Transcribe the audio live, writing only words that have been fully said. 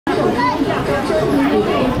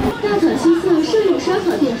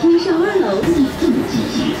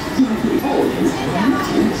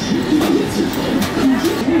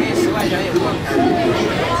10块钱一个。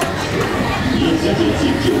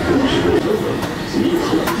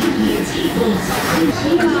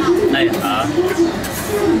哎，好。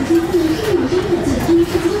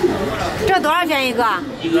这多少钱一个？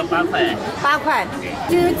一个8块。8块。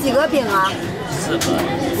这是几个饼啊4个。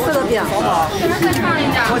4个饼。好不好？再放一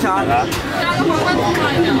点。多少？加个黄瓜头放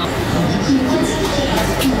一点。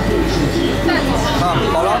啊，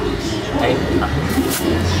好了。哎，好。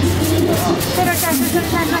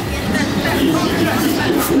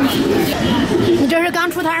你这是刚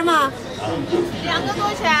出摊吗2个多少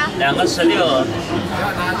钱？2个16。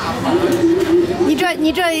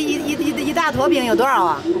你这一大坨饼有多少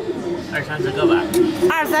啊？20、30个吧。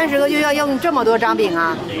20、30个就要用这么多张饼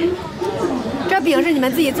啊？对。这饼是你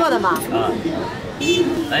们自己做的吗？啊。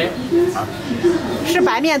哎，好。是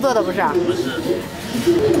白面做的不是？不是。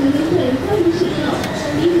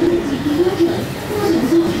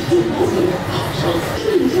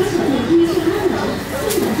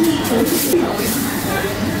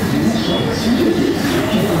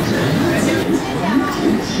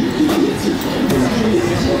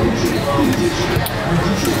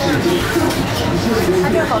它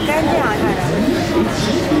这好干净啊，看着。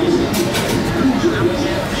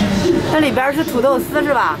这里边是土豆丝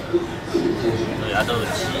是吧？豆芽豆皮。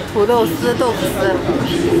土豆丝、豆腐丝。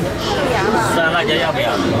酸辣椒要不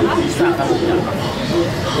要？酸还是不要？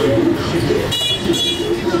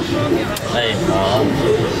哎，好。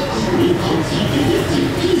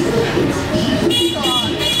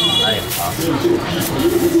哎，好。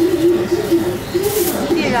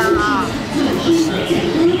地人啊。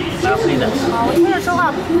安徽的。啊，我听着说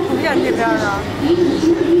话不像这边的。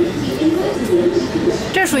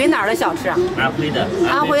这属于哪儿的小吃啊？安徽的。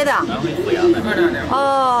安徽的。安徽阜阳的。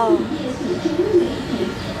哦。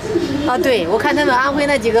啊，对，我看他们安徽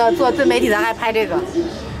那几个做自媒体的还拍这个。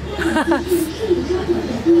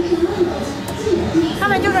他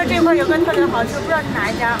们就说这块有个特别好吃，不知道是哪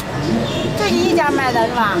一家，就你一家卖的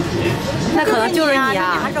是吧？那可能就是你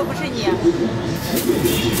啊！还说不是你？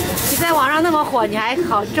你在网上那么火，你还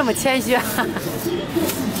好这么谦虚。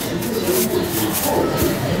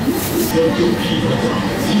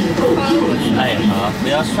哎，好，不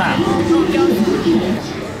要涮啊。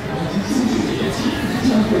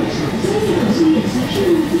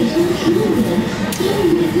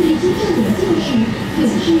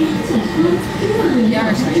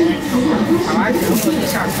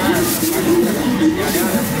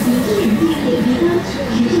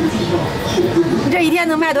你这一天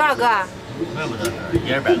能卖多少个啊？卖不多少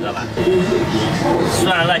，100-200个吧。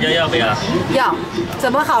蒜辣椒要不要？要，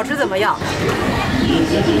怎么好吃怎么要。